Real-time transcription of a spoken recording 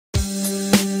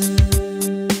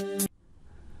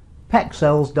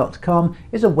Pexels.com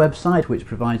is a website which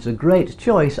provides a great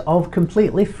choice of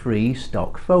completely free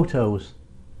stock photos.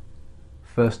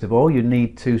 First of all, you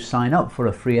need to sign up for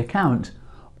a free account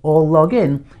or log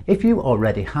in if you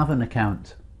already have an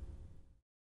account.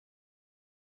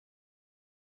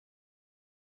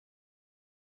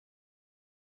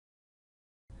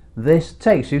 This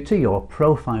takes you to your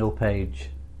profile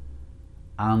page,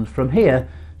 and from here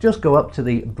just go up to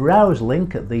the Browse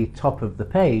link at the top of the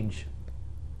page.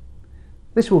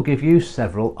 This will give you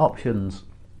several options,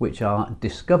 which are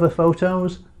Discover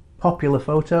Photos, Popular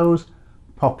Photos,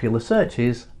 Popular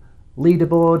Searches,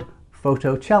 Leaderboard,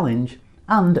 Photo Challenge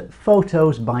and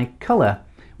Photos by Colour,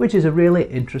 which is a really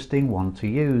interesting one to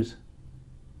use.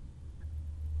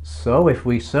 So if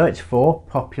we search for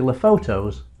Popular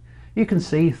Photos, you can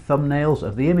see thumbnails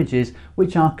of the images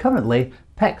which are currently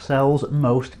Pexels'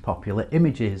 most popular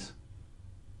images.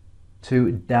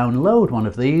 To download one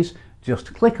of these,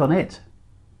 just click on it,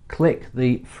 click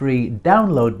the free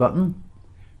download button,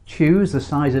 choose the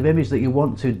size of image that you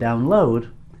want to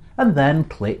download, and then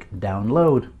click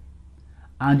download.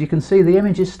 And you can see the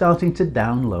image is starting to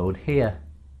download here.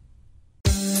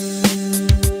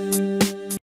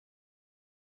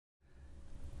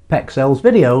 Pexels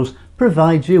Videos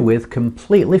provides you with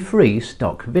completely free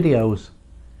stock videos.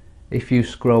 If you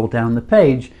scroll down the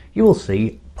page, you will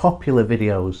see Popular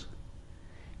Videos.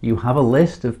 You have a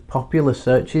list of popular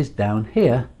searches down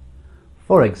here.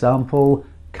 For example,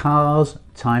 cars,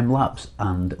 time-lapse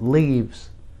and leaves.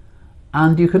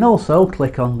 And you can also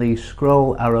click on the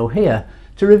scroll arrow here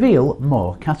to reveal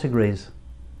more categories.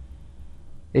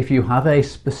 If you have a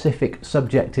specific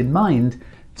subject in mind,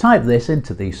 type this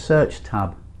into the search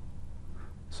tab.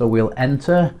 So we'll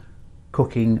enter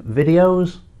cooking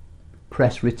videos,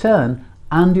 press return,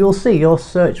 and you'll see your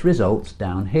search results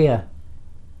down here.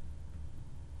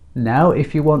 Now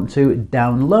if you want to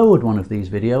download one of these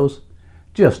videos,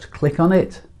 just click on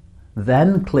it,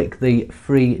 then click the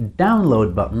free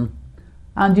download button,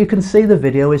 and you can see the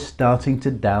video is starting to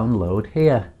download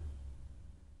here.